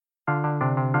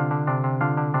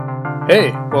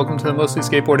Hey, welcome to the Mostly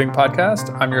Skateboarding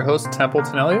Podcast. I'm your host,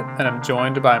 Templeton Elliott, and I'm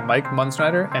joined by Mike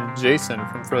Munsnyder and Jason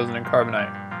from Frozen in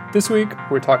Carbonite. This week,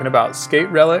 we're talking about skate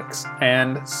relics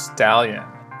and Stallion.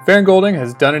 Farron Golding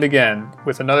has done it again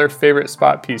with another favorite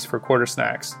spot piece for Quarter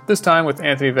Snacks, this time with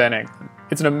Anthony Van Engelen.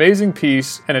 It's an amazing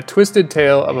piece and a twisted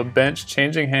tale of a bench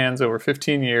changing hands over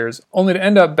 15 years, only to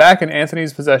end up back in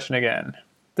Anthony's possession again.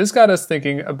 This got us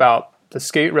thinking about the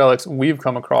skate relics we've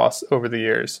come across over the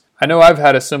years. I know I've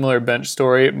had a similar bench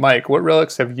story. Mike, what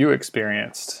relics have you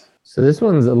experienced? So this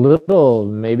one's a little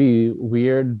maybe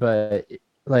weird, but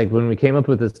like when we came up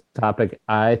with this topic,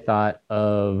 I thought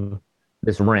of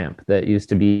this ramp that used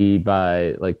to be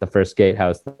by like the first skate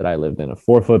house that I lived in, a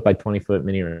 4-foot by 20-foot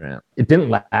mini ramp. It didn't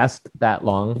last that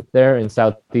long there in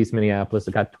Southeast Minneapolis.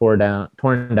 It got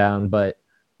torn down, but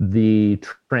the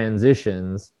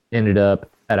transitions ended up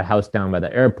at a house down by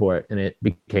the airport, and it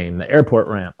became the airport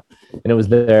ramp. And it was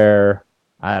there,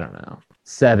 I don't know,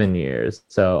 7 years.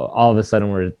 So all of a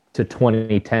sudden we're to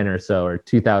 2010 or so, or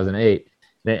 2008,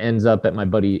 and it ends up at my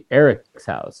buddy Eric's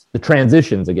house. The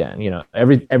transitions again,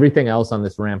 everything else on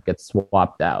this ramp gets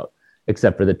swapped out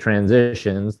except for the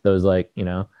transitions, those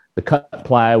the cut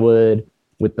plywood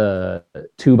with the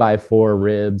 2x4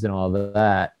 ribs and all of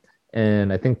that.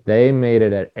 And I think they made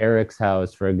it at Eric's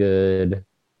house for a good,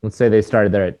 let's say they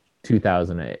started there at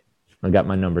 2008. I got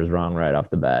my numbers wrong right off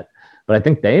the bat. But I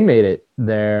think they made it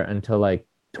there until like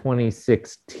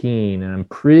 2016. And I'm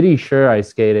pretty sure I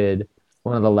skated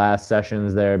one of the last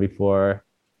sessions there before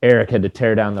Eric had to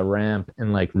tear down the ramp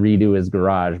and like redo his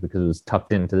garage because it was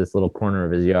tucked into this little corner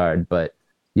of his yard. But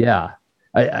yeah,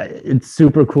 it's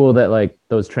super cool that like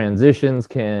those transitions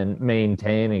can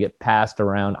maintain and get passed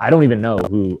around. I don't even know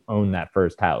who owned that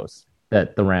first house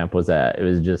that the ramp was at.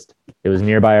 It was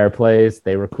nearby our place.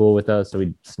 They were cool with us, so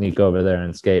we'd sneak over there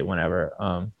and skate whenever.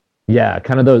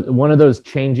 Kind of one of those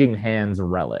changing hands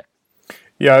relic.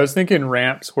 Yeah, I was thinking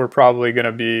ramps were probably going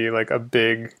to be like a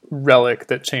big relic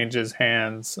that changes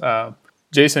hands.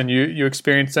 Jason, you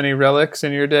experienced any relics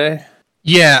in your day?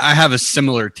 Yeah, I have a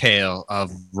similar tale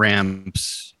of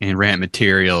ramps and ramp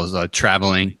materials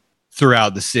traveling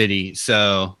throughout the city.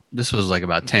 So this was like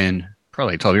about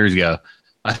 12 years ago.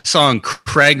 I saw on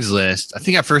Craigslist, I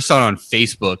think I first saw it on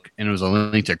Facebook, and it was a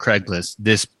link to Craigslist.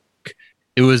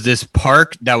 It was this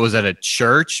park that was at a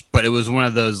church, but it was one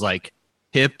of those like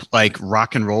hip, like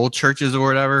rock and roll churches or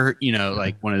whatever,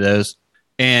 like one of those.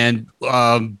 And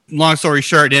long story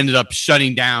short, it ended up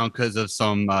shutting down because of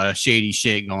some shady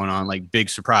shit going on, like big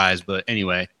surprise. But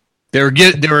anyway, they were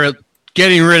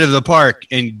getting rid of the park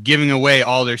and giving away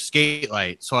all their skate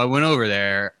lights. So I went over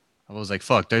there. I was like,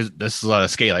 fuck, this is a lot of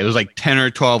skate light. It was like 10 or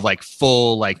 12, like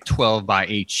full, like 12 by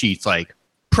 8 sheets, like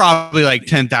probably like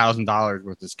 $10,000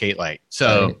 worth of skate light.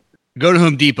 So Go to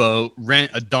Home Depot,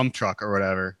 rent a dump truck or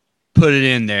whatever, put it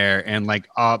in there and like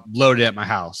load it at my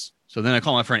house. So then I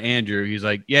call my friend Andrew. He's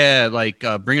like, yeah,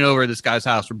 bring it over to this guy's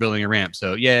house. We're building a ramp.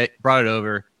 So yeah, brought it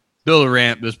over, built a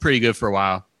ramp. It was pretty good for a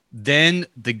while. Then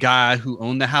the guy who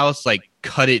owned the house, like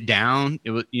cut it down.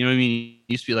 It was, you know what I mean?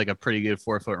 It used to be like a pretty good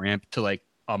 4-foot ramp to like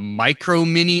a micro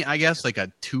mini, I guess, like a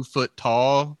 2-foot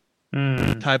tall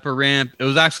type of ramp. It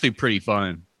was actually pretty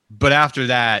fun. But after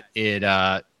that, it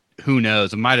who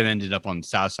knows? It might have ended up on the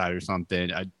south side or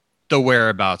something. The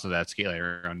whereabouts of that skate light,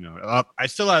 I don't know. I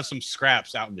still have some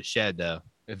scraps out in the shed though,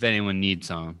 if anyone needs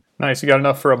some. Nice. You got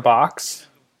enough for a box?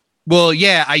 Well,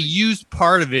 yeah, I used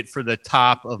part of it for the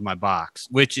top of my box,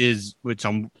 which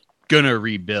I'm gonna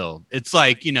rebuild. It's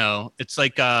like,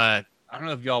 I don't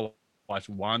know if y'all watch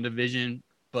WandaVision,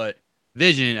 but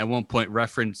Vision at one point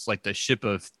referenced like the ship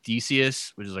of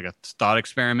Theseus, which is like a thought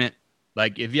experiment.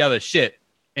 Like if you have a ship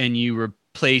and you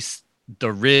replace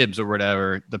the ribs or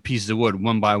whatever, the pieces of wood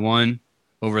one by one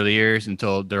over the years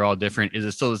until they're all different, is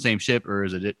it still the same ship or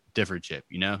is it a different ship?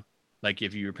 Like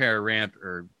if you repair a ramp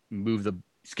or move the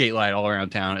skate light all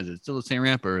around town, is it still the same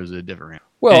ramp or is it a different ramp?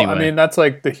 Well, anyway. I mean, that's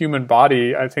like the human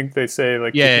body. I think they say the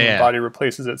human body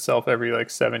replaces itself every like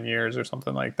 7 years or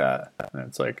something like that. And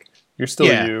it's like, you're still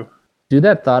you. Do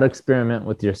that thought experiment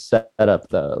with your setup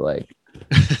though. Like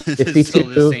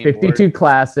 52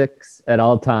 classics at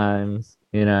all times,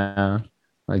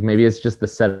 like maybe it's just the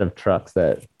set of trucks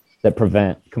that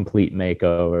prevent complete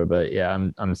makeover. But yeah,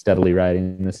 I'm steadily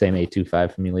riding the same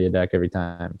 825 Familia deck every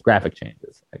time. Graphic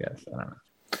changes, I guess. I don't know.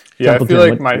 Yeah, Templeton, I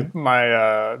feel like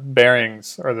my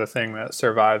bearings are the thing that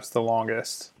survives the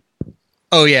longest.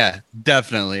 Oh yeah,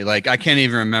 definitely. Like I can't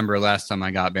even remember last time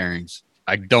I got bearings.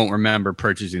 I don't remember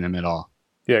purchasing them at all.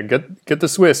 Yeah, get the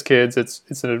Swiss, kids.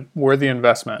 It's a worthy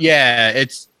investment. Yeah,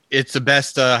 it's the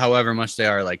best. However much they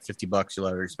are, like $50 you'll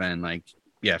ever spend. Like,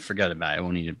 yeah, forget about it. I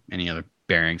won't need any other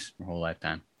bearings my whole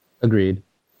lifetime. Agreed.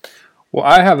 Well,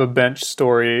 I have a bench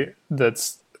story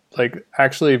that's like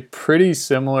actually pretty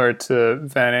similar to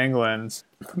Van Englen's.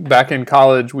 Back in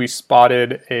college, we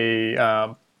spotted a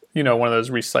one of those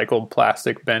recycled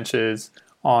plastic benches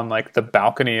on like the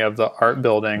balcony of the art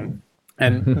building,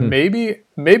 and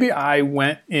maybe I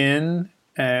went in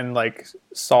and like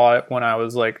saw it when I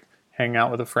was like hanging out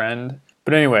with a friend.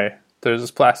 But anyway, there's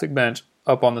this plastic bench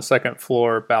up on the second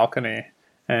floor balcony,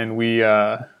 and we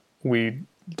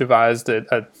devised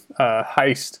a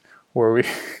heist where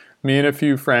me and a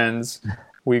few friends,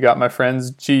 we got my friend's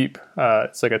Jeep.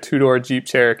 It's like a 2-door Jeep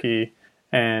Cherokee,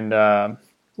 and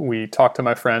we talked to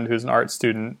my friend who's an art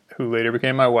student who later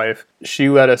became my wife. She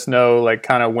let us know like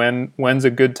kind of when's a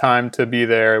good time to be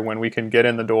there, when we can get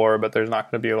in the door, but there's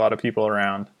not going to be a lot of people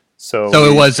around. So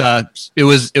it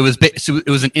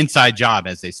was an inside job,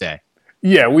 as they say.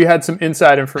 Yeah, we had some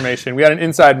inside information. We had an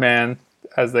inside man,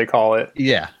 as they call it.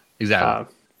 Yeah,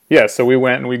 exactly. So we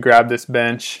went and we grabbed this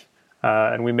bench,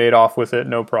 and we made off with it,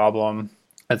 no problem.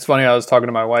 It's funny, I was talking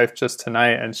to my wife just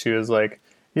tonight, and she was like,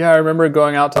 yeah, I remember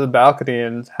going out to the balcony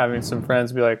and having some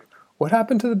friends be like, what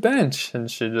happened to the bench? And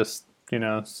she just,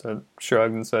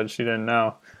 shrugged and said she didn't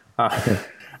know,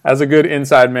 as a good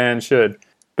inside man should.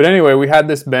 But anyway, we had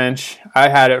this bench. I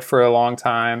had it for a long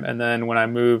time, and then when I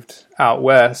moved out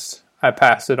west, I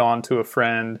passed it on to a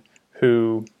friend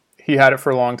who, he had it for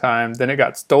a long time. Then it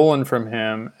got stolen from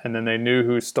him, and then they knew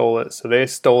who stole it, so they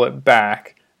stole it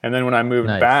back. And then when I moved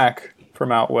back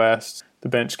from out west, the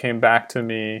bench came back to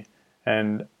me,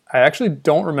 and I actually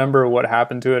don't remember what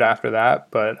happened to it after that,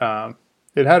 but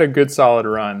it had a good solid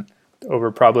run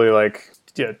over probably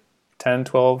 10,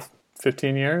 12,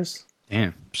 15 years.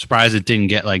 Damn, surprised it didn't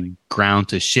get like ground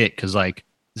to shit, because like,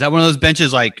 is that one of those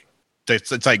benches like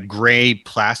it's like gray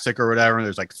plastic or whatever, and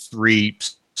there's like 3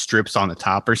 strips on the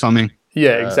top or something?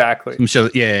 Yeah, exactly.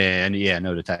 Yeah,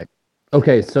 know the type.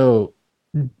 Okay, so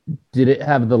did it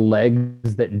have the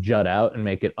legs that jut out and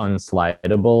make it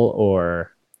unslidable,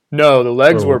 or? No, the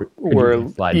legs were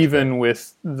even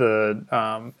with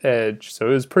the edge, so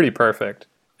it was pretty perfect.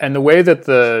 And the way that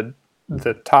the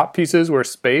top pieces were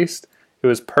spaced, it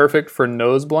was perfect for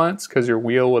nose blunts, because your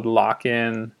wheel would lock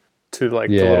in to the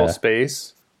little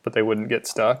space, but they wouldn't get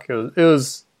stuck. It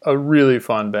was a really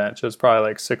fun bench. It was probably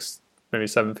like 6, maybe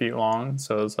 7 feet long,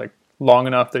 so it was like long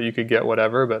enough that you could get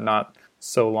whatever, but not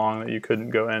so long that you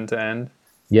couldn't go end to end.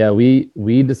 Yeah, we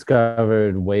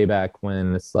discovered way back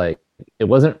when it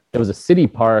was a city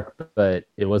park, but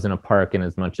it wasn't a park in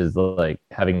as much as like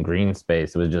having green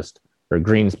space. It was just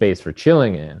green space for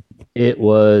chilling in. It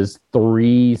was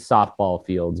 3 softball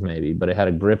fields maybe, but it had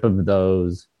a grip of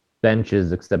those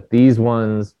benches, except these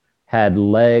ones had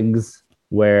legs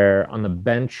where on the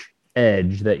bench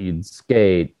edge that you'd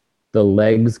skate, the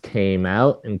legs came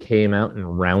out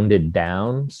and rounded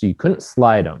down. So you couldn't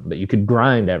slide them, but you could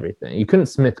grind everything. You couldn't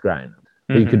Smith grind them,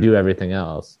 but you could do everything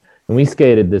else. And we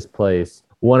skated this place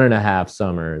 1.5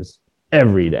 summers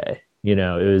every day.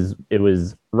 It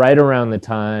was right around the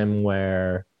time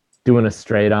where doing a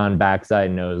straight on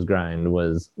backside nose grind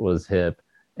was hip.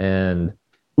 And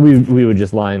we would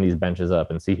just line these benches up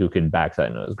and see who could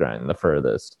backside nose grind the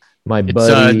furthest. My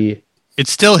buddy...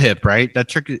 It's still hip, right? That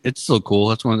trick, it's still cool.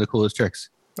 That's one of the coolest tricks.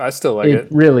 I still like it. It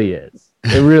really is.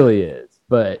 It really is.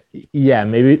 But yeah,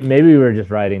 maybe we were just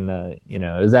riding it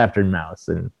was after Mouse.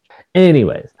 And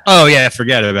anyways. Oh yeah,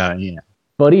 forget about it. Yeah.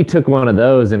 Buddy took one of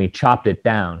those and he chopped it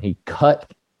down. It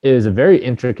was a very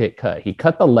intricate cut. He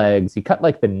cut the legs. He cut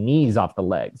like the knees off the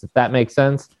legs, if that makes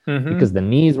sense. Because the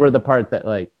knees were the part that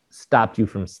like stopped you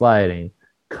from sliding.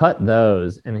 Cut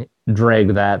those and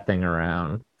dragged that thing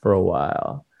around for a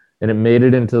while. And it made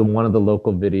it into one of the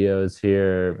local videos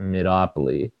here,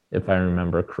 Midopoly, if I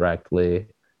remember correctly,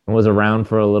 and was around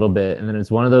for a little bit. And then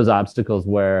it's one of those obstacles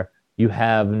where you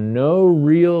have no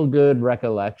real good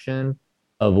recollection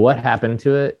of what happened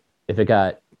to it. If you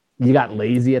got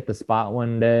lazy at the spot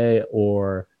one day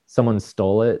or someone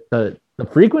stole it. The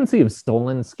frequency of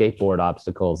stolen skateboard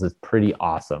obstacles is pretty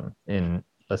awesome in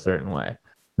a certain way.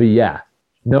 But yeah,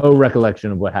 no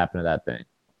recollection of what happened to that thing.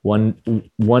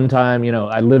 One time,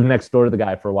 I lived next door to the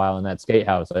guy for a while in that skate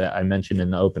house I mentioned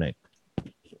in the opening.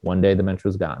 One day the bench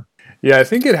was gone. Yeah, I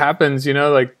think it happens,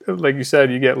 like you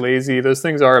said, you get lazy. Those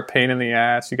things are a pain in the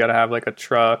ass. You got to have like a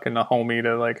truck and a homie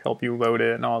to like help you load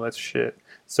it and all that shit.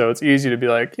 So it's easy to be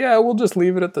like, yeah, we'll just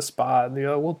leave it at the spot.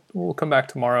 We'll come back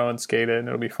tomorrow and skate it and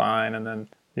it'll be fine. And then,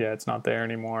 yeah, it's not there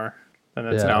anymore. And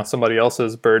it's now somebody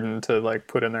else's burden to like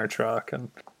put in their truck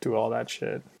and do all that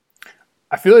shit.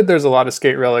 I feel like there's a lot of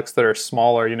skate relics that are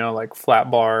smaller, like flat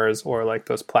bars or like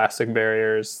those plastic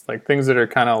barriers, like things that are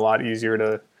kind of a lot easier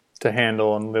to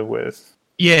handle and live with.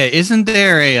 Yeah, isn't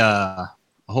there a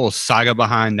whole saga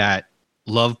behind that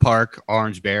Love Park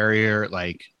Orange Barrier?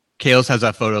 Like Kales has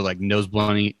that photo, like nose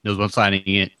blunt sliding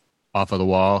it off of the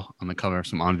wall on the cover of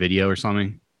some On Video or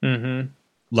something. Mm-hmm.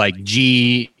 Like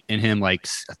G and him, like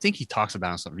I think he talks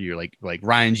about some review, like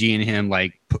Ryan G and him,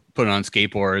 like put it on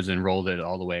skateboards and rolled it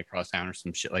all the way across town or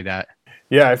some shit like that.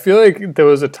 Yeah, I feel like there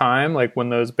was a time like when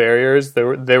those barriers they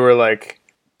were like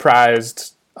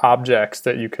prized objects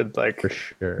that you could like For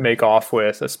sure. make off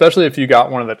with, especially if you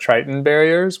got one of the Triton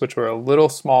barriers, which were a little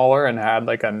smaller and had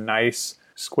like a nice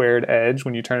squared edge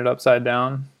when you turn it upside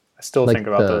down. I still Like think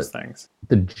about those things.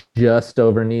 The just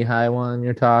over knee high one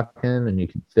you're talking, and you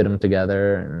could fit them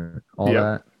together and all Yep.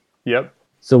 that. Yep.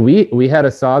 So we had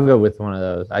a saga with one of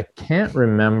those. I can't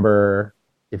remember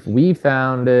if we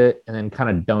found it and then kind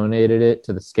of donated it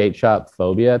to the skate shop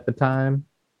Phobia at the time.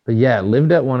 But yeah, I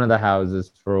lived at one of the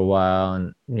houses for a while,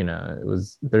 and you know, it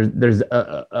was there's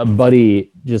a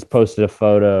buddy just posted a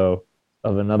photo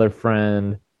of another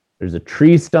friend. There's a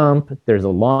tree stump, there's a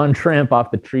lawn tramp off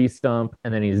the tree stump,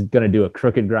 and then he's gonna do a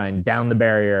crooked grind down the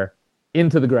barrier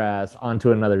into the grass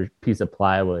onto another piece of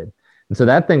plywood. And so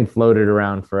that thing floated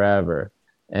around forever.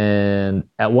 And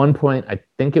at one point, I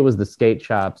think it was the skate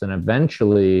shops, and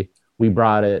eventually we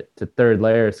brought it to Third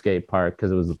Layer Skate Park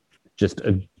because it was just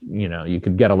you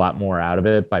could get a lot more out of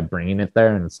it by bringing it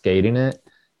there and skating it.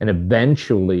 And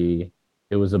eventually,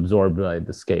 it was absorbed by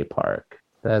the skate park.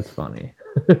 That's funny.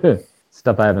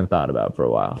 Stuff I haven't thought about for a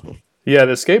while. Yeah,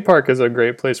 the skate park is a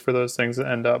great place for those things to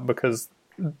end up because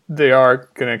they are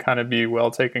going to kind of be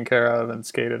well taken care of and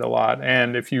skated a lot.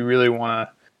 And if you really want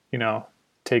to,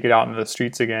 take it out into the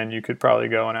streets again, you could probably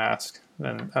go and ask.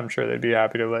 And I'm sure they'd be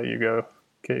happy to let you go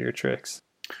get your tricks.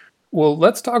 Well,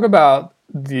 let's talk about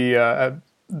the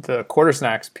quarter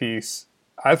snacks piece.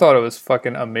 I thought it was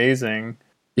fucking amazing.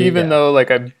 Even though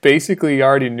like I basically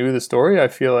already knew the story, I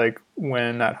feel like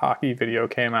when that hockey video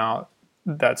came out,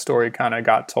 that story kind of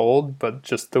got told, but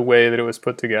just the way that it was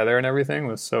put together and everything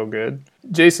was so good.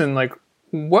 Jason, like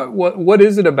what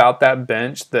is it about that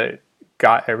bench that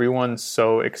got everyone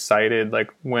so excited?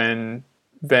 Like when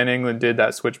Van Engelen did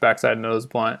that switch backside nose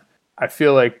blunt, I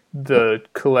feel like the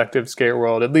collective skate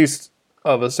world, at least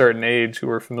of a certain age who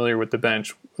were familiar with the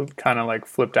bench, kind of like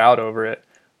flipped out over it.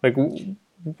 Like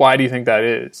why do you think that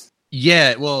is?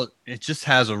 Yeah, well, it just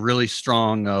has a really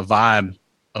strong vibe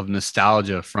of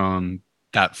nostalgia from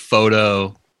that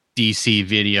photo DC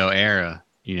video era.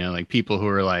 Like people who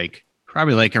are like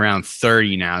probably like around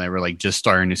 30 now that were like just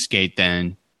starting to skate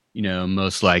then,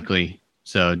 most likely.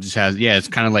 So it just has, it's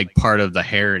kind of like part of the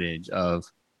heritage of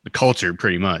the culture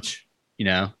pretty much,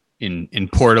 in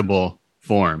portable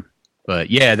form. But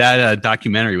yeah, that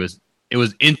documentary was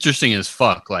interesting as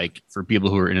fuck, like for people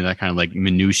who are into that kind of like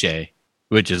minutiae,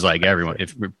 which is like everyone,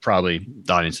 if we're probably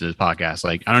the audience of this podcast,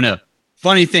 like, I don't know.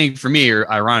 Funny thing for me, or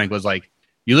ironic, was like,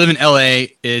 you live in LA,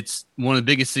 it's one of the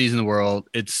biggest cities in the world.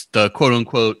 It's the quote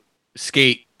unquote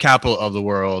skate capital of the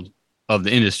world, of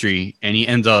the industry. And he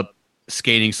ends up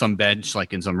skating some bench,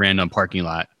 like in some random parking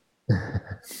lot.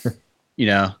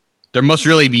 There must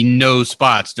really be no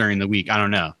spots during the week. I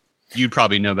don't know. You'd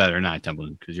probably know better than I,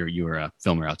 Templeton, because you were a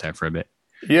filmer out there for a bit.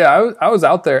 Yeah, I was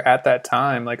out there at that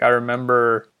time. Like I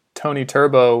remember Tony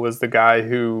Turbo was the guy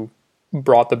who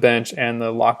brought the bench and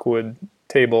the Lockwood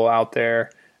table out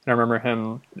there. And I remember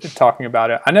him talking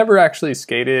about it. I never actually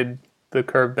skated the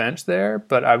curved bench there,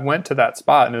 but I went to that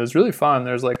spot and it was really fun.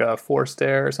 There's like a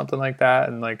 4-stair or something like that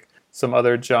and like some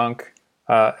other junk.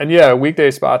 And yeah,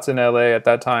 weekday spots in LA at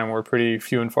that time were pretty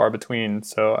few and far between.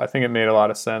 So I think it made a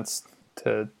lot of sense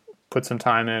to put some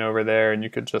time in over there and you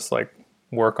could just like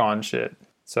work on shit.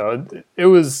 So it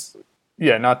was,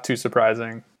 not too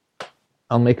surprising.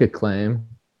 I'll make a claim.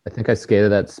 I think I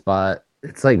skated that spot.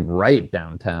 It's like right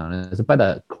downtown. Is it by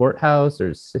the courthouse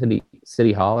or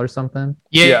city hall or something?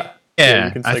 Yeah. You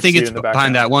can, I like, think see it it's in the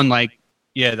behind background. that one,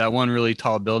 that one really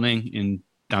tall building in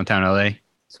downtown LA.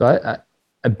 So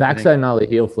I backside nollie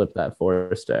heel flipped that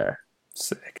 4-stair.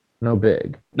 Sick. No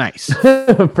big. Nice.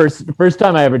 First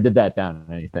time I ever did that down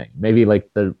at anything. Maybe like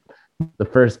the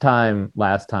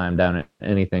last time down at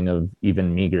anything of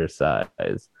even meager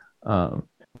size.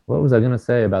 What was I going to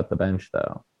say about the bench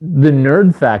though? The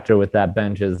nerd factor with that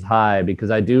bench is high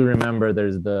because I do remember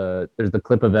there's the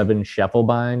clip of Evan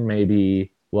Scheffelbein,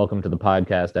 maybe welcome to the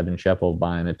podcast, Evan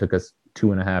Scheffelbein. It took us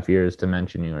 2.5 years to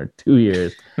mention you, or 2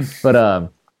 years. But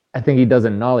I think he does a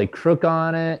nollie crook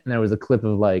on it. And there was a clip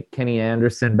of like Kenny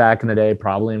Anderson back in the day,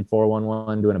 probably in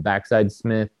 411, doing a backside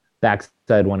Smith,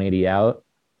 backside 180 out.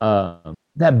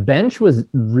 That bench was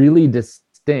really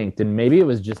distinct. And maybe it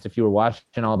was just if you were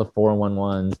watching all the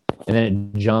 411s and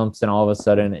then it jumps, and all of a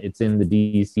sudden it's in the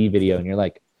DC video, and you're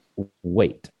like,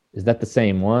 wait, is that the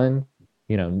same one?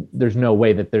 You know, there's no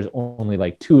way that there's only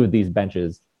like 2 of these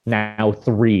benches, now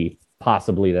 3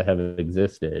 possibly, that have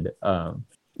existed.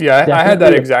 Yeah, I had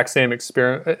that exact same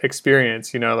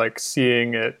experience, you know, like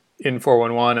seeing it in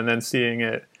 411 and then seeing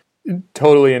it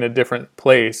totally in a different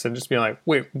place and just being like,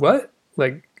 wait, what?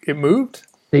 Like, it moved?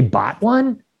 They bought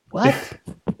one? What?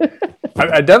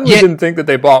 I definitely didn't think that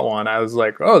they bought one. I was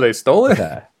like, oh, they stole it?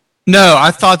 Okay. No,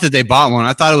 I thought that they bought one.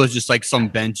 I thought it was just like some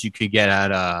bench you could get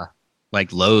at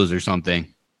like Lowe's or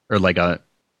something, or like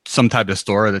some type of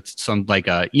store that's some like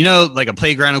a like a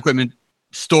playground equipment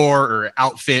store or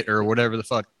outfit or whatever the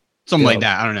fuck, something like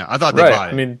that. I don't know. I thought they bought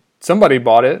it. I mean, somebody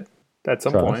bought it at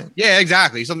some point. Yeah,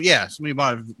 exactly. Somebody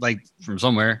bought it like from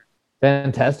somewhere.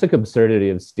 Fantastic absurdity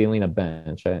of stealing a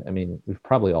bench. I mean, we've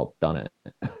probably all done it,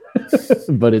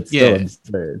 but it's still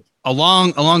absurd.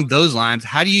 Along those lines,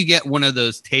 how do you get one of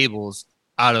those tables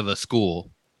out of a school?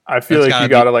 I feel like you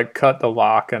got to like cut the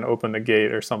lock and open the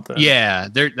gate or something. Yeah,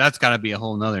 that's got to be a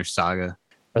whole nother saga.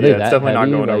 It's definitely not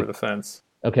going over the fence.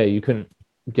 Okay, you couldn't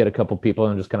get a couple people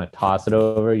and just kind of toss it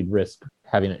over. You'd risk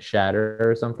having it shatter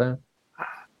or something.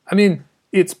 I mean,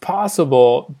 it's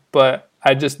possible, but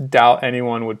I just doubt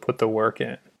anyone would put the work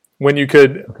in when you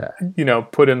could,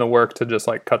 put in the work to just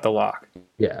like cut the lock.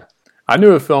 Yeah. I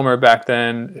knew a filmer back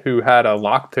then who had a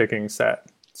lock picking set,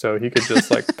 so he could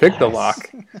just like pick the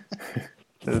lock.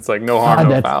 It's like no harm,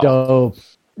 no foul. Dope.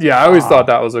 Yeah, I always thought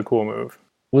that was a cool move.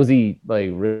 Was he like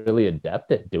really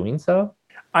adept at doing so?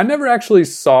 I never actually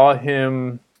saw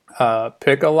him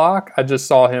pick a lock. I just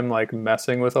saw him like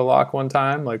messing with a lock one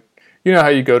time. Like, you know how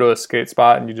you go to a skate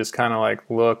spot and you just kind of like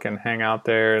look and hang out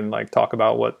there and like talk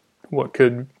about what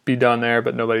could be done there,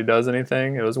 but nobody does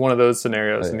anything. It was one of those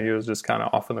scenarios, and he was just kind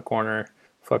of off in the corner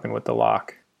fucking with the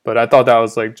lock. But I thought that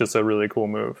was like just a really cool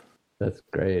move. That's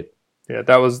great. Yeah,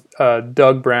 that was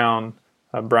Doug Brown,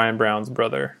 Brian Brown's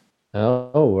brother.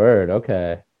 Oh, word.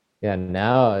 Okay. Yeah,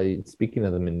 now, speaking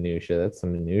of the minutia, that's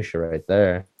some minutia right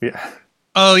there. Yeah.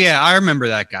 Oh, yeah, I remember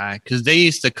that guy, because they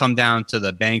used to come down to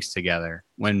the banks together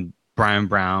when Brian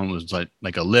Brown was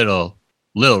like a little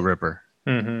ripper.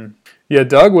 Mm-hmm. Yeah,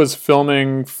 Doug was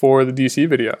filming for the DC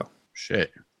video.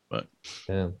 Shit. But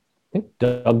yeah. I think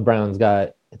Doug Brown's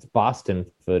got, it's Boston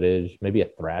footage, maybe a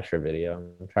Thrasher video.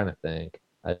 I'm trying to think.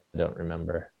 I don't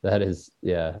remember. That is,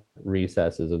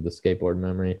 recesses of the skateboard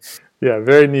memory. Yeah,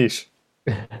 very niche.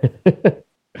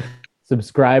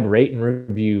 Subscribe, rate, and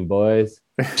review, boys.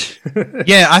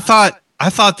 Yeah, I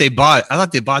thought they bought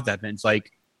that bench.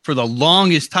 Like, for the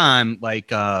longest time,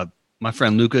 like my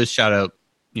friend Lucas, shout out,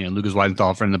 Lucas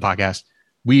Weidenthal, friend of the podcast.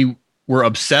 We were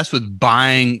obsessed with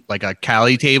buying like a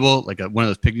Cali table, like one of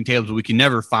those picnic tables, but we could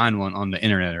never find one on the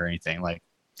internet or anything. Like,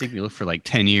 I think we looked for like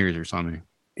 10 years or something.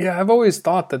 Yeah, I've always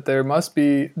thought that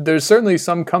there's certainly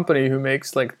some company who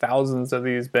makes like thousands of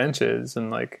these benches, and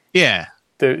like, they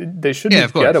should be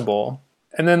gettable.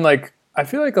 And then like, I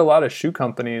feel like a lot of shoe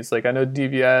companies, like I know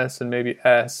DVS and maybe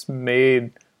S,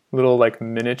 made little like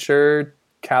miniature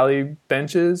Cali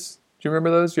benches. Do you remember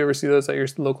those? Do you ever see those at your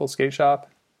local skate shop?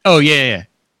 Oh yeah.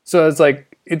 So it's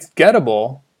like, it's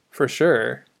gettable for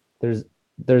sure.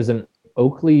 There's an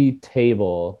Oakley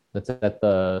table that's at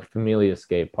the Familia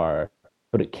skate park,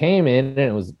 but it came in and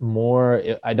it was more,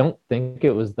 I don't think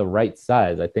it was the right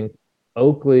size. I think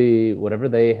Oakley, whatever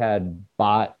they had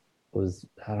bought, was,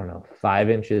 I don't know, 5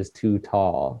 inches too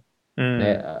tall.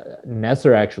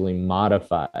 Nesser actually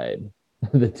modified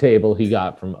the table he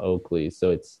got from Oakley,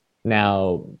 so it's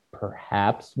now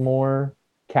perhaps more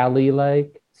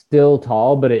Cali-like, still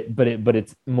tall, but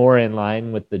it's more in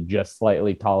line with the just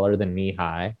slightly taller than knee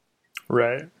high.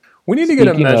 Right. We need to get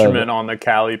a measurement on the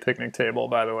Cali picnic table,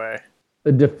 by the way.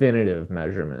 A definitive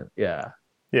measurement, yeah.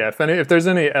 Yeah, if there's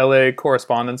any LA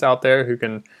correspondents out there who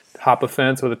can hop a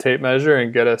fence with a tape measure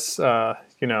and get us,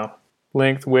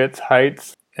 length, width,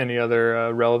 height, any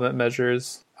other relevant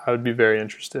measures, I would be very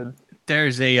interested.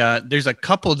 There's a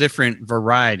couple different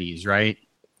varieties, right?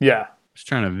 Yeah. Just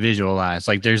trying to visualize.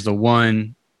 Like, there's the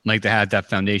one like that had that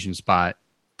foundation spot.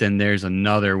 Then there's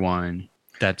another one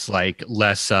that's like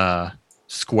less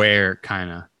square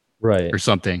kind of, right, or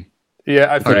something.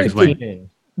 Yeah, I feel like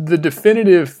the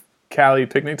definitive Cali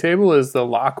picnic table is the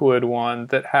Lockwood one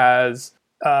that has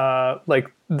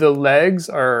like the legs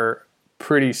are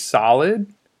pretty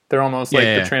solid. They're almost like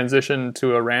the transition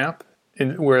to a ramp,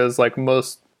 whereas like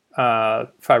most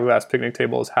fiberglass picnic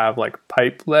tables have like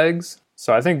pipe legs.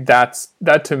 So I think that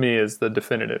to me is the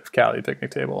definitive Cali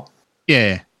picnic table.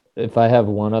 Yeah. If I have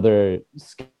one other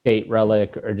skate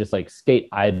relic or just like skate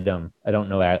item, I don't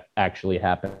know actually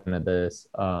happened to this.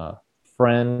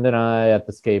 friend and I at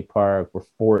the skate park. We're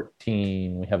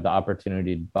 14. We have the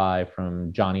opportunity to buy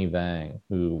from Johnny Vang,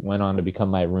 who went on to become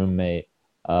my roommate,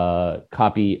 a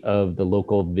copy of the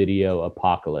local video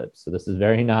Apocalypse. So this is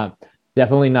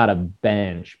definitely not a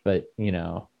bench, but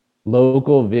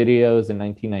local videos in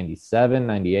 1997,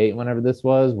 98, whenever this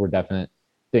was, were definite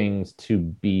things to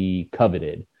be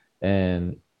coveted.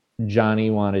 And Johnny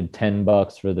wanted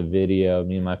 $10 for the video.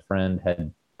 Me and my friend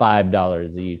had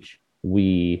 $5 each.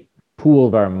 We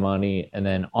pooled our money, and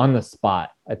then on the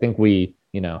spot, I think we,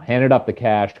 handed up the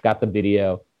cash, got the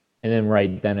video, and then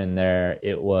right then and there,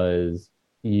 it was,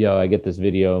 I get this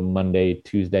video Monday,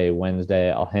 Tuesday,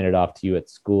 Wednesday. I'll hand it off to you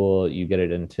at school. You get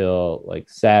it until like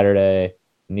Saturday.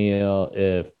 Neil,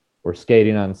 if we're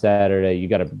skating on Saturday, you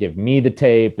got to give me the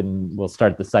tape, and we'll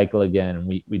start the cycle again.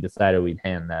 And we decided we'd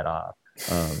hand that off.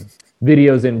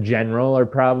 Videos in general are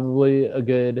probably a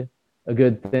good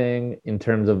thing in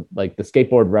terms of like the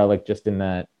skateboard relic, just in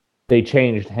that they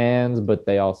changed hands, but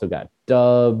they also got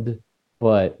dubbed.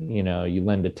 But you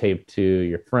lend a tape to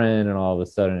your friend, and all of a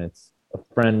sudden it's a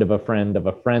friend of a friend of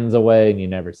a friend's away, and you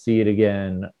never see it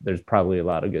again. There's probably a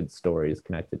lot of good stories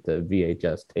connected to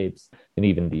VHS tapes and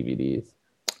even DVDs.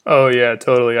 Oh yeah,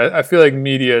 totally. I feel like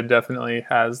media definitely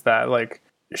has that like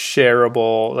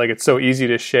shareable, like it's so easy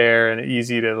to share and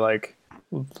easy to like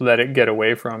let it get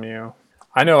away from you.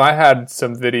 I know I had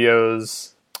some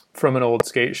videos from an old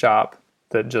skate shop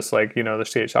that just like, the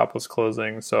skate shop was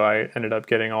closing. So I ended up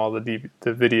getting all the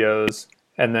videos.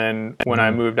 And then when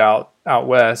I moved out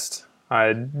west,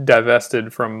 I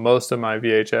divested from most of my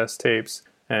VHS tapes,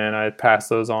 and I passed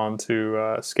those on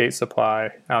to Skate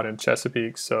Supply out in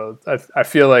Chesapeake. So I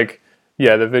feel like,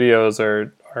 yeah, the videos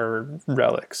are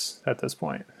relics at this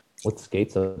point. What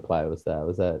Skate Supply was that?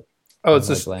 Was that? Oh, it's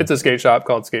a skate shop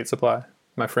called Skate Supply.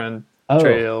 My friend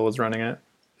Trey Hill was running it.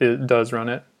 It does run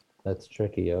it. That's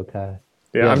tricky. Okay.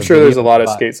 Yeah, I'm sure there's a lot of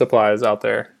skate supplies out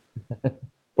there.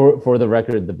 For the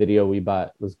record, the video we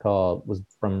bought was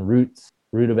from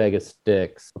Rutabaga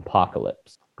Sticks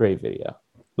Apocalypse. Great video.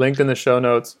 Linked in the show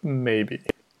notes, maybe.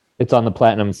 It's on the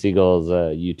Platinum Seagulls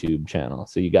YouTube channel,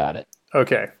 so you got it.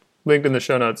 Okay. Linked in the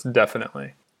show notes,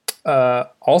 definitely.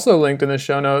 Also linked in the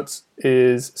show notes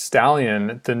is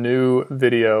Stallion, the new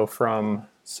video from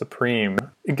Supreme.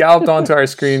 It galloped onto our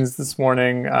screens this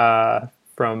morning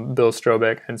from Bill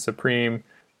Strobeck and Supreme.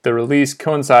 The release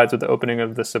coincides with the opening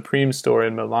of the Supreme store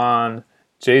in Milan.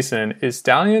 Jason, is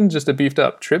Stallion just a beefed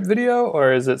up trip video,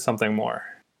 or is it something more?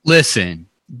 Listen,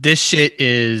 this shit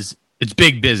it's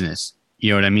big business.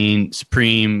 You know what I mean?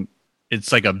 Supreme,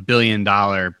 it's like $1 billion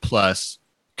plus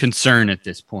concern at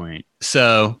this point.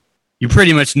 So you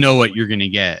pretty much know what you're going to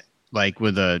get. Like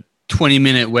with a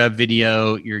 20-minute web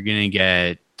video, you're going to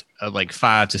get like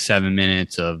 5 to 7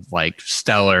 minutes of like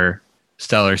stellar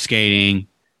skating.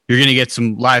 You're going to get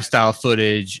some lifestyle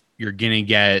footage. You're going to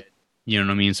get,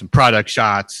 some product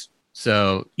shots.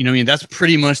 So, that's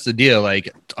pretty much the deal. Like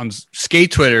on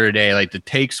Skate Twitter today, like the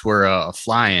takes were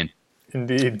flying.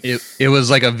 Indeed. It was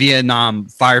like a Vietnam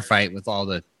firefight with all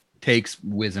the takes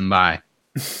whizzing by.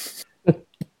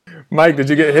 Mike, did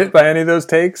you get hit by any of those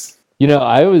takes?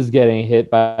 I was getting hit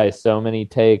by so many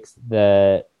takes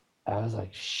that I was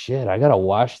like, shit, I gotta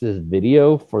watch this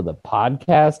video for the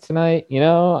podcast tonight.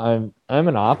 I'm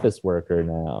an office worker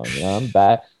now.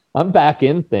 I'm back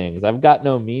in things. I've got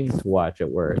no means to watch at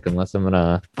work unless I'm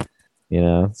gonna,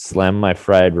 slam my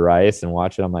fried rice and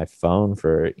watch it on my phone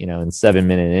for, in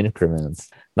 7-minute increments.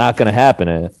 Not gonna happen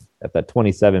at that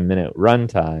 27-minute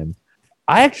runtime.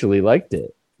 I actually liked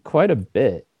it quite a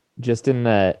bit, just in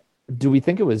that. Do we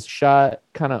think it was shot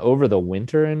kind of over the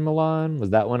winter in Milan?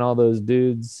 Was that when all those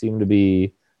dudes seemed to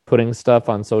be putting stuff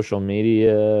on social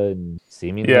media and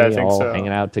seemingly all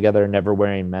hanging out together, never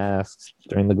wearing masks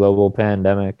during the global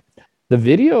pandemic? The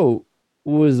video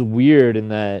was weird in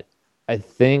that I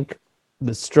think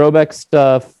the Strobeck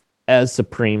stuff as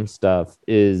Supreme stuff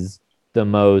is the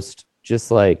most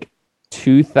just like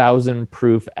 2,000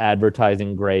 proof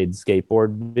advertising grade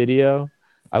skateboard video.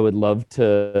 I would love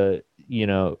to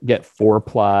get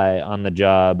 4ply on the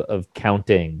job of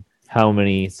counting how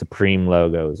many Supreme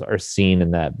logos are seen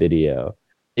in that video.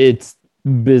 It's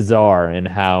bizarre in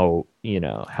how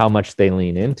much they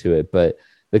lean into it, but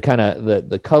the kind of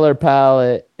the color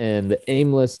palette and the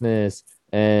aimlessness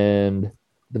and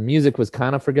the music was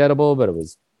kind of forgettable, but it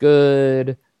was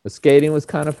good. The skating was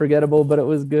kind of forgettable, but it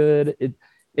was good.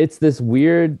 It's this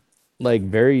weird, like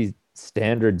very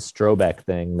standard Strobeck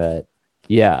thing that,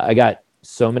 I got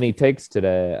so many takes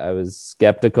today. I was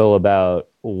skeptical about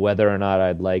whether or not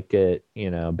I'd like it,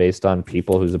 based on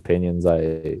people whose opinions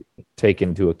I take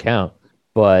into account.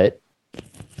 But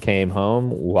came home,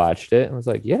 watched it, and was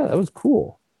like, yeah, that was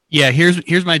cool. Yeah,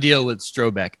 here's my deal with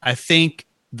Strobeck. I think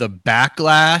the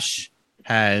backlash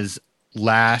has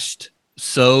lashed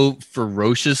so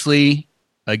ferociously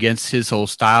against his whole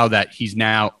style that he's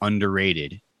now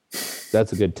underrated.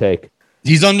 That's a good take.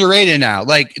 He's underrated now.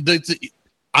 Like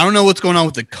I don't know what's going on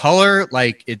with the color.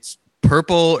 Like it's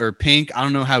purple or pink. I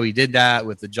don't know how he did that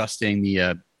with adjusting the.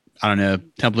 I don't know.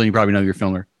 Templeton, you probably know your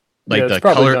filmer. Like it's the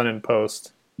probably color done in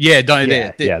post. Yeah, done.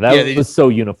 That was so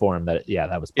uniform that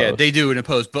that was post. Yeah, they do it in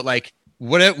post. But like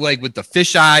like with the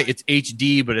fisheye, it's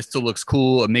HD, but it still looks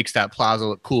cool. It makes that plaza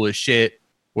look cool as shit.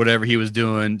 Whatever he was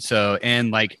doing. So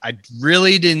and like I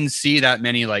really didn't see that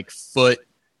many like foot.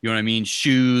 You know what I mean?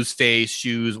 Shoes,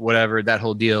 whatever. That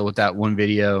whole deal with that one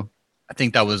video. I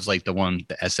think that was like the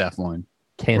SF one.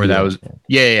 Where that was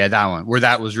that one where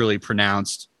that was really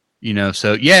pronounced,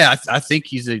 so I think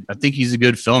he's a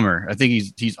good filmer. I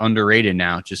think he's underrated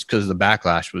now just because the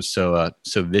backlash was so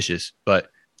vicious. But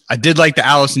I did like the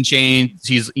Alice in Chains.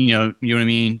 He's you know what I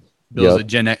mean. Bill's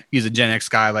he's a Gen X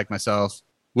guy like myself.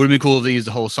 Would have been cool if he used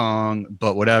the whole song,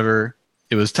 but whatever.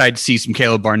 It was tight to see some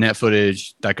Caleb Barnett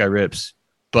footage. That guy rips,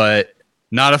 but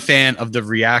not a fan of the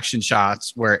reaction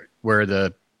shots where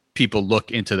the people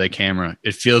look into the camera.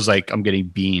 It feels like I'm getting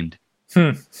beamed.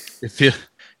 It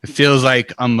feels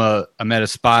like I'm at a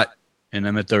spot and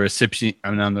I'm the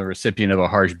recipient of a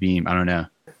harsh beam. I don't know.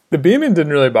 The beaming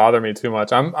didn't really bother me too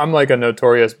much. I'm like a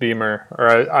notorious beamer,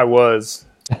 or I was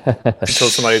until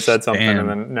somebody said something. Damn. And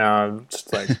then now I'm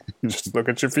just like, just look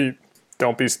at your feet.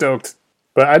 Don't be stoked.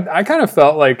 But I kind of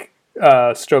felt like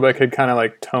Strobeck had kind of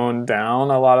like toned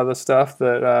down a lot of the stuff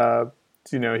that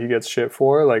he gets shit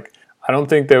for. Like I don't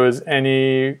think there was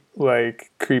any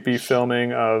like creepy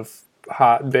filming of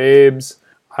hot babes.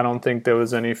 I don't think there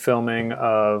was any filming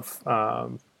of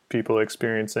people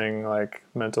experiencing like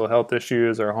mental health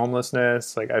issues or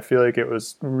homelessness. Like I feel like it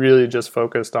was really just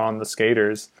focused on the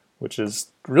skaters, which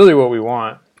is really what we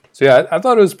want. So yeah, I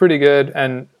thought it was pretty good.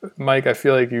 And Mike, I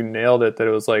feel like you nailed it, that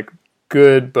it was like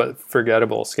good but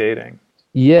forgettable skating.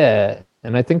 Yeah,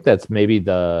 and I think that's maybe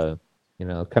the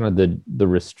kind of the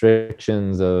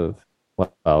restrictions of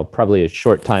probably a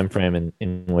short time frame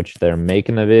in which they're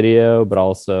making the video, but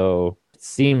also it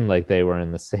seemed like they were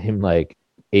in the same like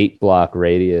 8-block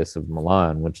radius of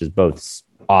Milan, which is both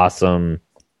awesome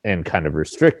and kind of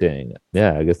restricting.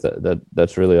 Yeah, I guess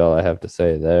that's really all I have to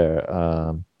say there.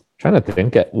 Trying to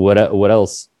think at what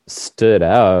else stood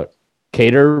out.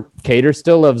 Cater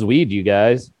still loves weed, you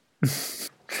guys.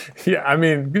 Yeah, I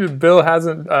mean, Bill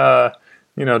hasn't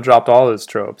dropped all his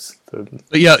tropes.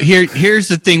 But yeah, here's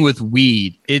the thing with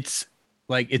weed. It's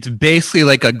basically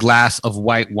like a glass of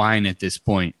white wine at this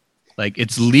point. Like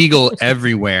it's legal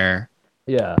everywhere.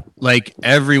 Yeah. Like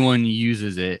everyone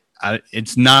uses it.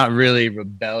 It's not really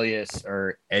rebellious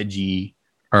or edgy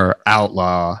or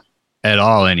outlaw at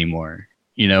all anymore.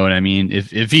 You know what I mean?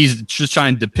 If he's just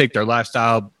trying to depict our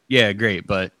lifestyle, yeah, great.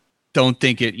 But don't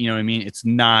think it, you know what I mean? It's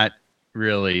not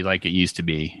really like it used to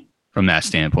be from that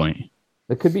standpoint.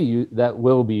 That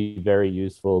will be very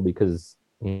useful because,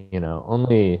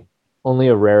 only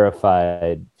a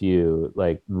rarefied few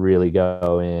like really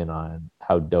go in on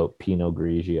how dope Pinot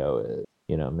Grigio is.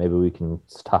 Maybe we can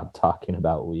stop talking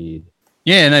about weed.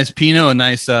 Yeah, a nice Pinot, a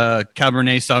nice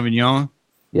Cabernet Sauvignon.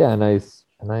 Yeah, a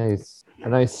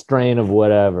nice strain of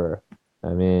whatever. I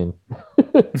mean,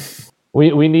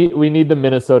 we need the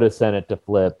Minnesota Senate to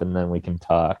flip, and then we can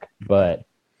talk. But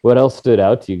what else stood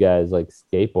out to you guys, like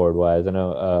skateboard wise? I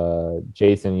know,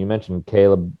 Jason, you mentioned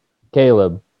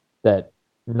Caleb, that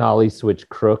nollie switch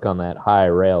crook on that high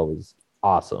rail was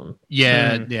awesome.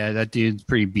 Yeah, that dude's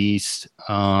pretty beast.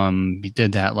 He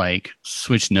did that like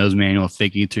switch nose manual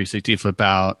fakie 360 flip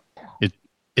out.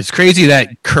 It's crazy that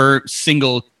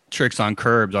single tricks on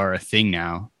curbs are a thing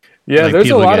now. Yeah, like,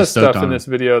 there's a lot of stuff in this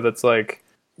video that's like,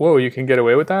 whoa, you can get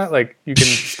away with that? Like you can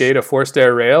skate a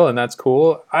 4-stair rail and that's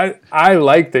cool. I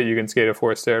like that you can skate a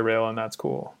 4-stair rail and that's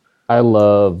cool. I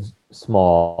love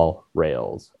small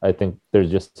rails. I think there's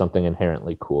just something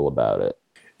inherently cool about it.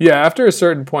 Yeah, after a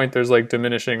certain point, there's like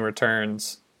diminishing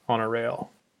returns on a rail.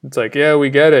 It's like, yeah, we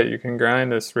get it. You can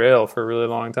grind this rail for a really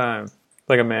long time.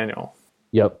 Like a manual.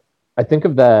 Yep. I think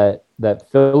of that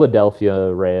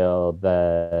Philadelphia rail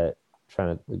that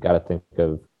got to think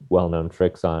of well-known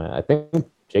tricks on it. I think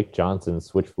Jake Johnson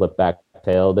switch flip back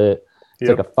tailed it. It's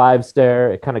like a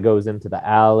 5-stair. It kind of goes into the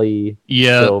alley.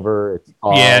 Yeah. Silver. It's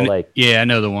all I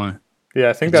know the one. Yeah,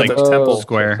 I think that's like a Temple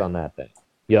square on that thing.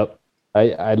 Yep.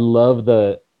 I love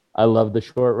the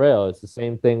short rail. It's the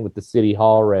same thing with the City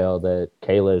Hall rail that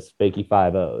Kayla's Fakey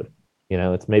 5-0'd.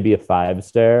 It's maybe a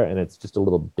 5-stair and it's just a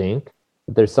little dink.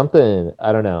 But there's something,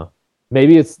 I don't know.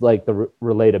 maybe it's like the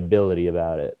relatability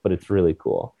about it, but it's really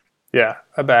cool. Yeah,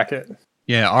 I back it.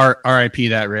 Yeah, RIP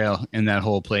that rail and that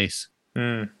whole place.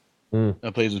 That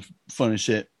place was fun as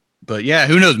shit. But yeah,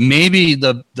 who knows? Maybe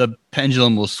the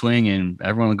pendulum will swing and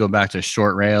everyone will go back to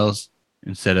short rails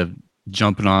instead of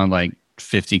jumping on like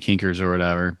 50 kinkers or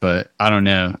whatever. But I don't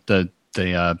know. The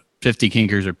 50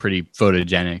 kinkers are pretty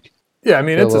photogenic. Yeah, I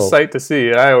mean, it's a sight to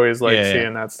see. I always like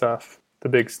seeing that stuff, the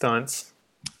big stunts.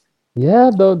 Yeah,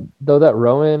 though that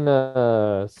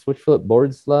Rowan switch flip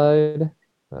board slide,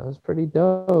 that was pretty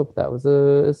dope. That was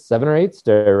a 7 or 8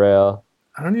 stair rail.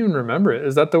 I don't even remember it.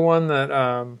 Is that the one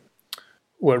that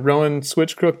Rowan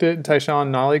switch crooked it and Tyshawn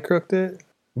Nollie crooked it?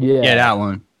 Yeah, that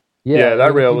one. Yeah,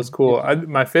 that rail was cool.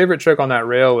 My favorite trick on that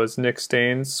rail was Nick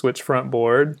Staines' switch front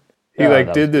board. He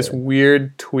did this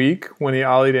weird tweak when he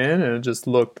ollied in, and it just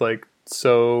looked like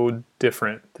so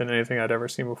different than anything I'd ever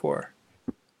seen before.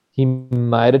 He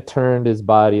might have turned his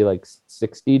body like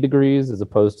 60 degrees as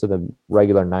opposed to the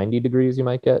regular 90 degrees you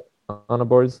might get on a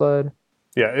board slide.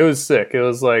 Yeah, it was sick. It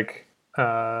was like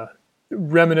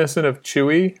reminiscent of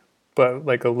Chewy, but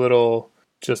like a little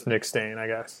just Nick Stain, I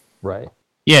guess. Right.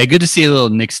 Yeah, good to see a little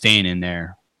Nick Stain in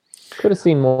there. Could have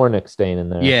seen more Nick Stain in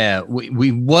there. Yeah,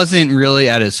 we wasn't really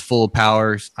at his full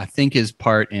powers. I think his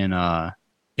part in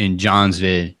John's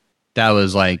vid, that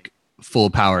was like full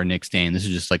power Nick Stain. This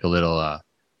is just like a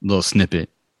little snippet.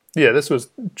 Yeah, this was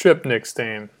Trip Nick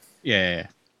Stain. Yeah.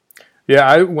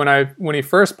 Yeah, when he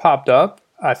first popped up,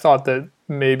 I thought that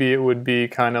maybe it would be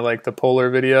kind of like the Polar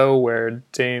video where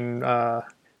Dane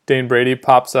Brady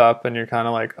pops up and you're kind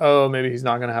of like, oh, maybe he's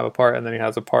not going to have a part, and then he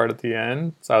has a part at the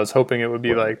end. So I was hoping it would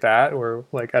be like that, where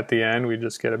like at the end we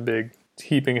just get a big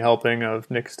heaping helping of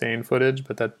Nick Stain footage,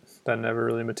 but that never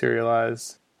really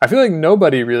materialized. I feel like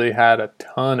nobody really had a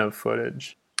ton of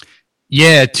footage.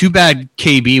 Yeah, too bad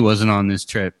KB wasn't on this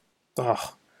trip.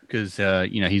 Oh, because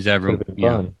he's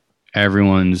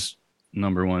everyone's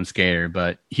number one skater,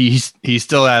 but he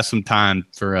still has some time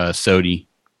for Sodi.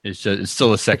 It's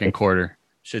still a second quarter.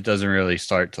 Shit doesn't really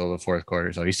start till the fourth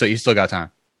quarter, so he's still got time.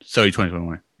 Sodi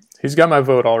 2021. He's got my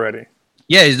vote already.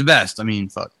 Yeah, he's the best. I mean,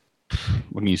 fuck.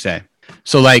 What can you say?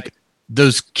 So like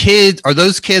those kids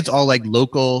all like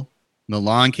local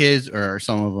Milan kids, or are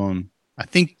some of them? I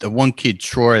think the one kid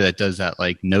Troy that does that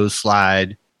like nose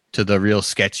slide to the real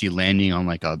sketchy landing on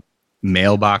like a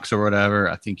mailbox or whatever.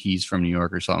 I think he's from New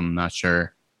York or something. I'm not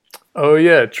sure. Oh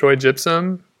yeah, Troy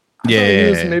Gypsum. Yeah, he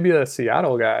was maybe a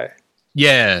Seattle guy.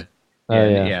 Yeah.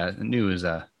 I knew it was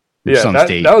some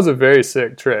state. That was a very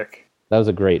sick trick. That was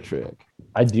a great trick.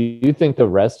 I do think the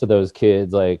rest of those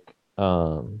kids like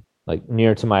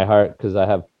near to my heart because I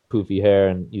have poofy hair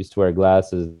and used to wear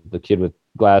glasses. The kid with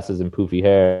glasses and poofy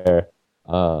hair,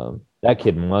 that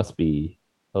kid must be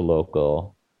a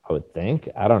local. I would think.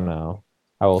 I don't know.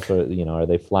 How else are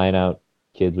they flying out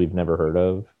kids we've never heard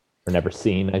of or never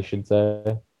seen, I should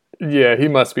say? Yeah, he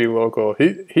must be local.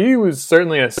 He was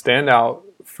certainly a standout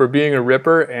for being a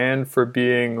ripper and for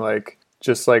being like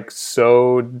just like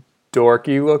so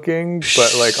dorky looking,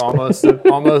 but like almost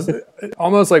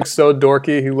like so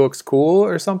dorky he looks cool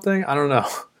or something. I don't know.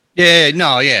 Yeah,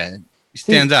 he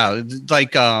stands out. It's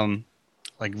like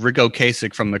Rico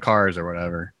Kasich from the Cars or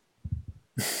whatever.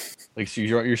 Like so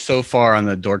you're so far on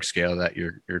the dork scale that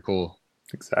you're cool.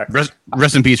 Exactly.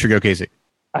 Rest in peace, Rico Kasich.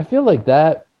 I feel like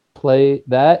that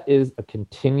is a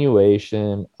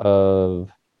continuation of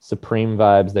Supreme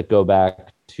vibes that go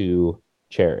back to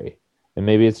Cherry. And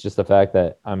maybe it's just the fact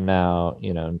that I'm now,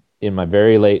 in my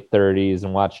very late 30s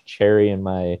and watch Cherry in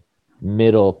my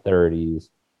middle 30s.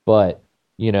 But,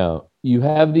 you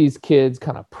have these kids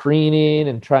kind of preening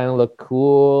and trying to look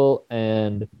cool,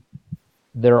 and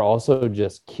they're also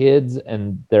just kids,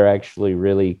 and they're actually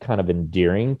really kind of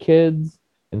endearing kids.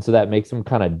 And so that makes them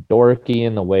kind of dorky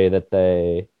in the way that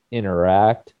they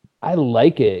interact. I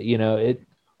like it.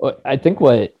 I think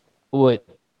what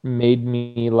made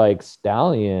me like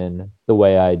Stallion the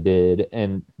way I did,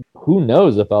 and who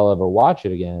knows if I'll ever watch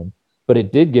it again, but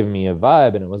it did give me a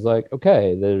vibe, and it was like,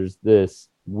 okay, there's this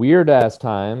weird ass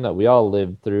time that we all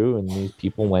lived through, and these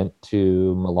people went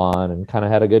to Milan and kind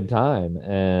of had a good time,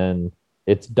 and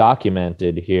it's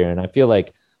documented here. And I feel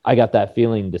like I got that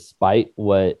feeling despite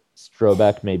what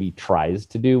Strobeck maybe tries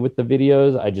to do with the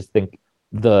videos. I just think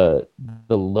the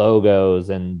logos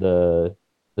and the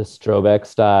Strobeck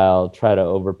style try to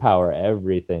overpower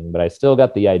everything, but I still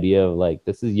got the idea of like,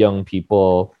 this is young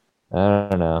people, I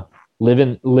don't know,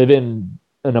 living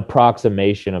an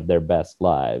approximation of their best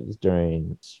lives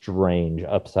during strange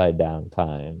upside down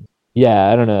times.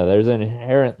 Yeah, I don't know. There's an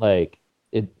inherent like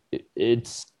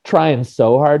it's trying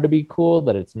so hard to be cool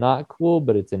that it's not cool,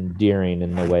 but it's endearing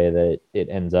in the way that it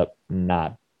ends up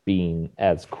not being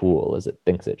as cool as it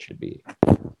thinks it should be.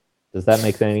 Does that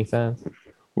make any sense?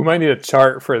 We might need a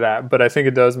chart for that, but I think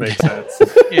it does make sense.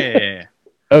 Yeah.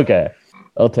 Okay,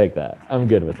 I'll take that. I'm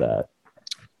good with that.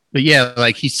 But yeah,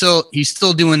 like he's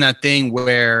still doing that thing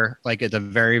where like at the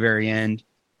very, very end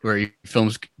where he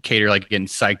films Cater like getting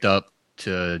psyched up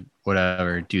to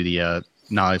whatever, do the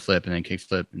nollie flip and then kick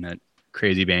flip and that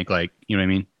crazy bank, like, you know what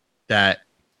I mean? That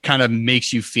kind of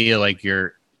makes you feel like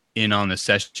you're in on the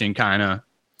session kind of.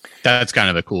 That's kind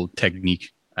of a cool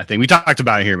technique. I think we talked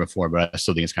about it here before, but I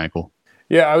still think it's kind of cool.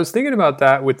 Yeah, I was thinking about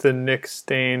that with the Nick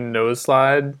Stain nose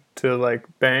slide to like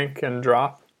bank and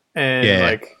drop. And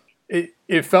like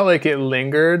it felt like it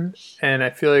lingered, and I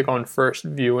feel like on first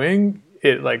viewing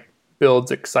it like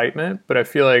builds excitement, but I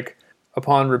feel like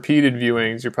upon repeated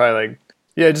viewings you're probably like,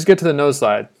 yeah, just get to the nose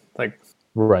slide. Like,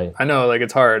 right. I know like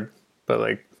it's hard, but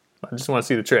like I just want to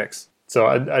see the tricks. So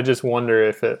I just wonder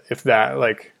if that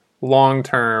like long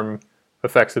term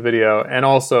affects the video, and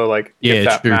also like if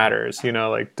that matters, you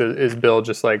know, like is Bill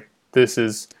just like this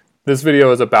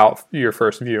video is about your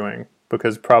first viewing,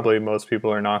 because probably most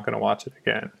people are not going to watch it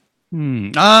again.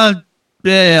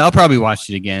 Yeah, I'll probably watch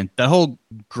it again. That whole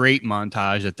great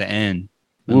montage at the end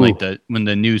when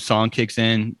the new song kicks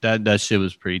in, that shit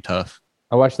was pretty tough.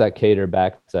 I watched that Cater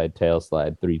backside tail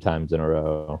slide 3 times in a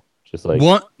row. Just like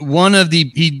one of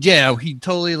the he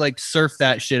totally like surfed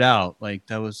that shit out. Like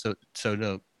that was so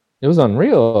dope. It was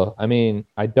unreal. I mean,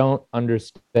 I don't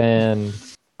understand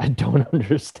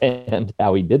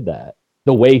how he did that.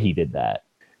 The way he did that.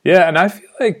 Yeah, and I feel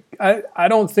like I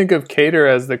don't think of Cater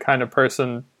as the kind of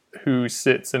person who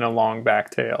sits in a long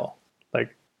back tail.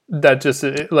 Like that just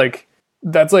like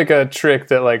that's like a trick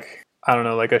that like I don't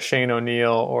know, like a Shane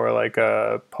O'Neill or like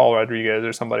a Paul Rodriguez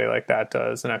or somebody like that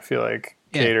does, and I feel like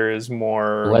Cater is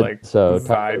more Bledsoe, like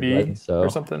vibey or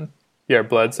something. Yeah,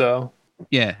 Bledsoe.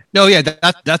 Yeah. No, yeah,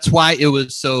 that's why it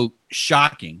was so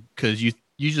shocking, because you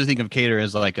usually think of Cater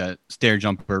as like a stair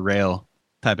jumper rail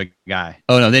type of guy.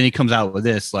 Oh no, then he comes out with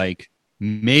this, like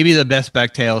maybe the best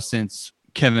back tail since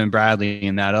Kevin Bradley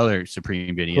in that other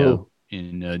Supreme video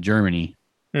in Germany.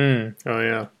 Oh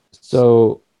yeah.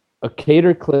 So a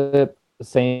Cater clip, the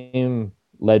same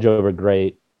ledge over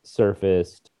great,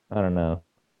 surfaced, I don't know,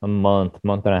 a month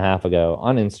and a half ago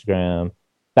on Instagram.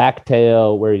 Back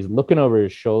tail where he's looking over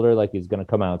his shoulder like he's going to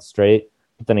come out straight,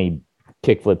 but then he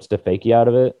kick flips to fakie out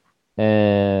of it.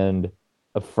 And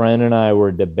a friend and I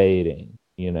were debating,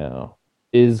 you know,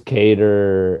 has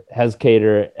Cater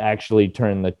actually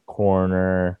turned the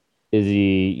corner? Is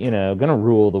he, you know, going to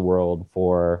rule the world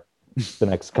for the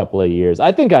next couple of years?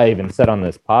 I think I even said on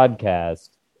this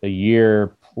podcast a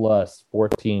year plus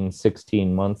 14,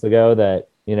 16 months ago that,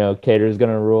 you know, Cater's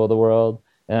going to rule the world.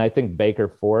 And I think Baker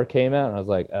 4 came out, and I was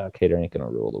like, oh, Cater ain't going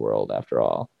to rule the world after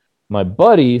all. My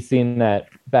buddy, seeing that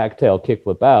backtail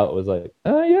kickflip out, was like,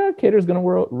 oh, yeah, Cater's going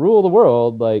to rule the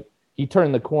world. Like, he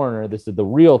turned the corner. This is the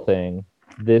real thing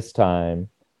this time.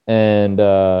 And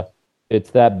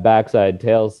it's that backside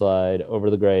tail slide over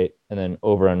the grate and then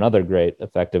over another grate,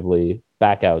 effectively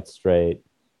back out straight.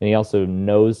 And he also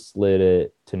nose slid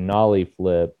it to nollie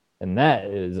flip. And that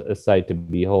is a sight to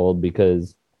behold,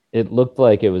 because it looked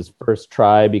like it was first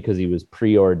try because he was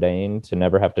preordained to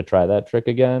never have to try that trick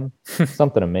again.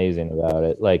 Something amazing about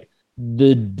it. Like,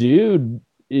 the dude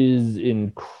is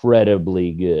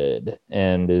incredibly good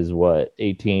and is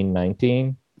 18,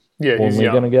 19? Yeah, he's only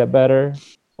going to get better.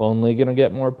 Only going to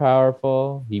get more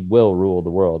powerful. He will rule the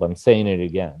world. I'm saying it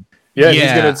again. Yeah,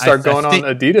 he's going to start going on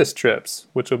Adidas trips,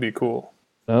 which will be cool.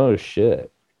 Oh,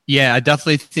 shit. Yeah, I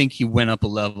definitely think he went up a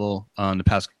level the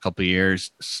past couple of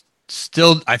years.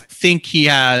 Still, I think he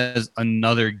has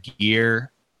another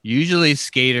gear. Usually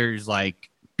skaters like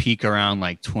peak around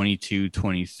like 22,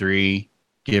 23,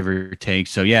 give or take.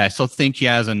 So yeah, I still think he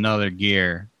has another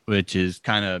gear, which is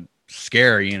kind of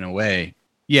scary in a way.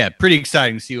 Yeah, pretty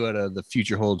exciting to see what the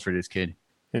future holds for this kid.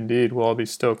 Indeed, we'll all be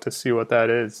stoked to see what that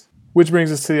is. Which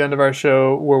brings us to the end of our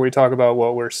show, where we talk about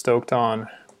what we're stoked on.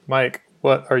 Mike,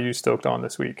 what are you stoked on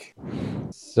this week?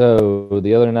 So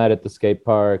the other night at the skate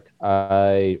park,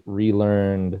 I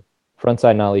relearned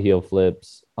frontside nollie heel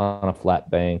flips on a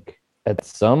flat bank. At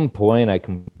some point, I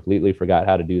completely forgot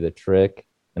how to do the trick,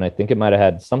 and I think it might have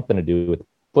had something to do with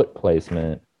foot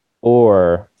placement,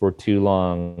 or for too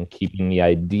long keeping the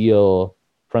ideal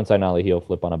frontside nollie heel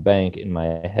flip on a bank in my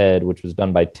head, which was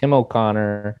done by Tim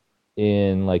O'Connor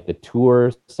in like the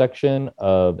tour section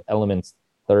of Element's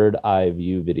Third Eye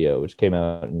View video, which came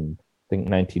out in I think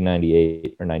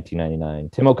 1998 or 1999.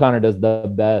 Tim O'Connor does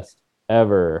the best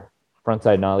ever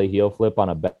frontside nollie heel flip on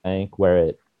a bank where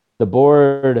it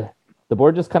the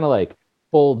board just kind of like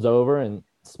folds over and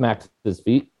smacks his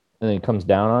feet, and then he comes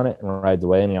down on it and rides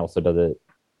away. And he also does it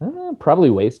probably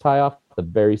waist high off the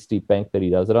very steep bank that he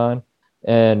does it on.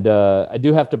 And I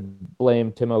do have to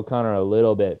blame Tim O'Connor a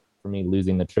little bit for me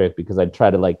losing the trick, because I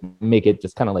try to like make it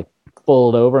just kind of like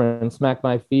fold over and smack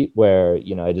my feet, where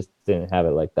I just didn't have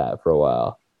it like that for a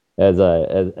while as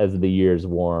the years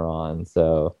wore on.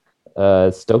 So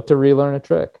stoked to relearn a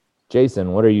trick.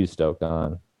 Jason, what are you stoked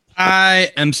on?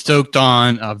 I am stoked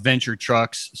on Venture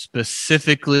Trucks,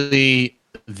 specifically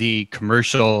the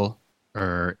commercial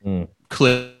or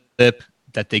clip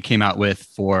that they came out with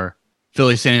for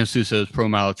Philly San Suso's Pro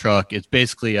Model truck. It's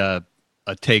basically a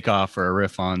takeoff or a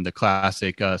riff on the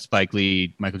classic Spike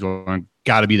Lee, Michael Jordan,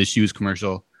 Gotta Be the Shoes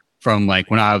commercial from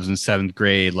like when I was in 7th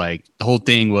grade. Like the whole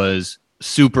thing was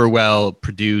super well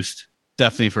produced,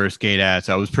 definitely for a skate ad.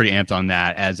 So I was pretty amped on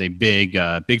that as a big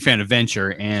fan of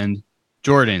Venture and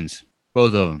Jordans,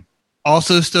 both of them.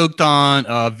 Also stoked on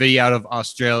a video out of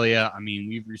Australia. I mean,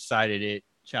 we've recited it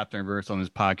chapter and verse on this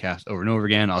podcast over and over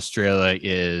again. Australia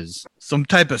is some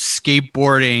type of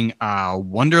skateboarding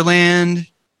wonderland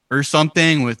or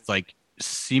something, with like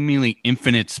seemingly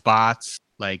infinite spots.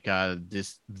 Like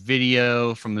this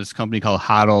video from this company called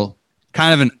Hodl,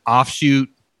 kind of an offshoot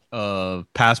of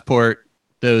Passport,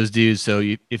 those dudes. So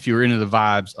if you were into the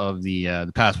vibes of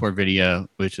the Passport video,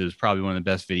 which is probably one of the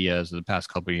best videos of the past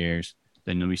couple of years,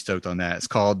 then you'll be stoked on that. It's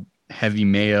called Heavy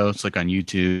Mayo. It's like on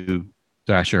YouTube.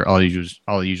 Thrasher, all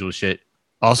the usual shit.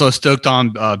 Also stoked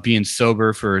on being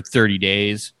sober for 30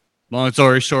 days. Long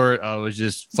story short, I was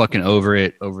just fucking over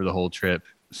it over the whole trip.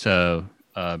 So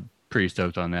pretty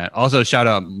stoked on that. Also shout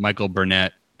out Michael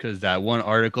Burnett, because that one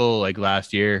article like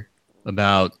last year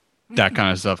about that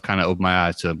kind of stuff kind of opened my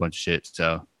eyes to a bunch of shit.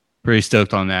 So pretty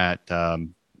stoked on that.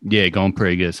 Yeah, going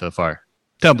pretty good so far.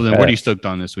 Templeton, what are you stoked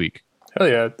on this week? Hell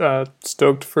yeah.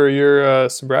 Stoked for your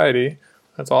sobriety.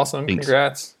 That's awesome. Thanks.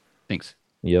 Congrats. Thanks.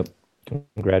 Yep.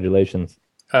 Congratulations.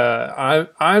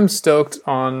 I'm stoked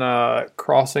on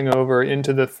crossing over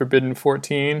into the Forbidden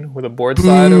 14 with a board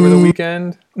slide over the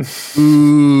weekend.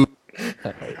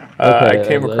 I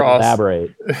came across.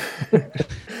 Elaborate.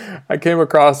 I came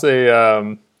across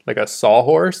a like a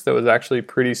sawhorse that was actually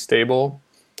pretty stable,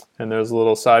 and there's a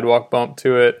little sidewalk bump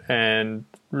to it, and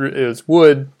it was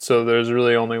wood, so there's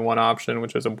really only one option,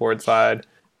 which was a board slide.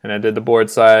 And I did the board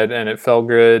slide, and it felt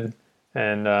good.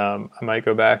 And I might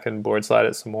go back and board slide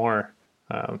it some more.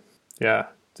 Yeah,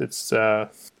 it's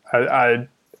I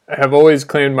have always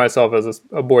claimed myself as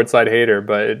a board slide hater,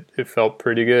 but it felt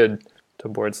pretty good to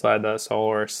board slide that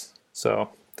sawhorse. So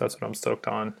that's what I'm stoked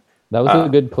on. That was a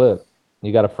good clip.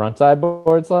 You got a frontside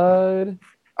board slide?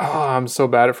 Oh, I'm so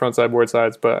bad at frontside board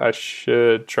slides, but I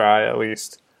should try at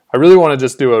least. I really want to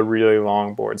just do a really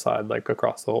long board slide, like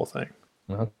across the whole thing.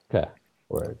 Okay.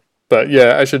 Word. But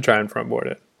yeah, I should try and front board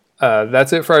it.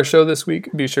 That's it for our show this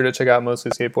week. Be sure to check out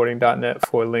mostlyskateboarding.net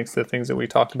for links to things that we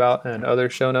talked about and other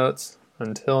show notes.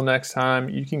 Until next time,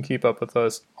 you can keep up with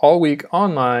us all week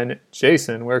online.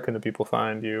 Jason, where can the people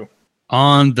find you?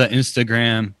 On the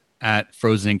Instagram at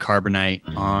Frozen Carbonite,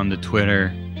 on the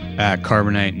Twitter at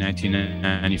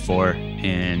Carbonite1994,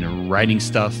 and writing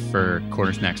stuff for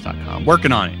quartersnacks.com.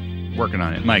 Working on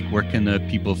it. Mike, where can the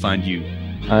people find you?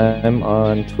 I'm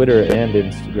on Twitter and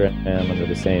Instagram under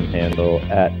the same handle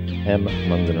at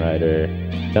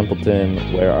mmunzenrider.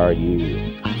 Templeton, where are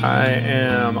you? I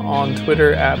am on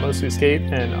Twitter at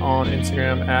mostlyskate and on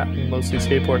Instagram at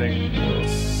mostlyskateboarding. We'll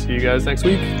see you guys next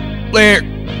week. Later.